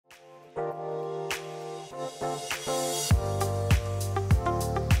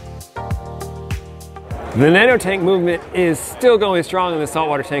The nano tank movement is still going strong in the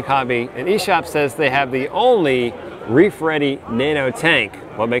saltwater tank hobby, and Eshopps says they have the only reef-ready nano tank.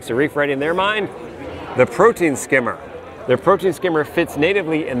 What makes a reef-ready in their mind? The protein skimmer. The protein skimmer fits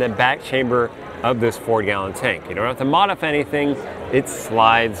natively in the back chamber of this 4-gallon tank. You don't have to modify anything, it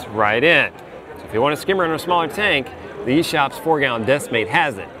slides right in. So if you want a skimmer in a smaller tank, the Eshopps 4-gallon Deskmate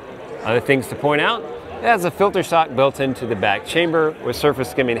has it. Other things to point out, it has a filter sock built into the back chamber with surface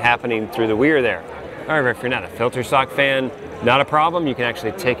skimming happening through the weir there. However, if you're not a filter sock fan, not a problem. You can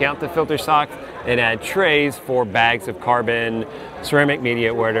actually take out the filter sock and add trays for bags of carbon, ceramic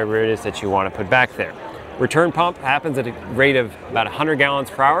media, whatever it is that you want to put back there. Return pump happens at a rate of about 100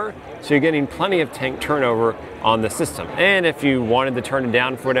 gallons per hour, so you're getting plenty of tank turnover on the system. And if you wanted to turn it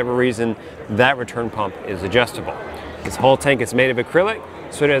down for whatever reason, that return pump is adjustable. This whole tank is made of acrylic,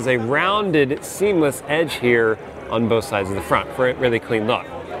 so it has a rounded, seamless edge here on both sides of the front for a really clean look.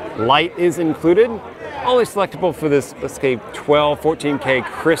 Light is included, only selectable for this, let's say, 14K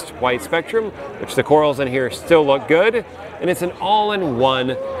crisp white spectrum, which the corals in here still look good, and it's an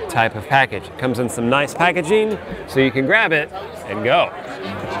all-in-one type of package. It comes in some nice packaging, so you can grab it and go.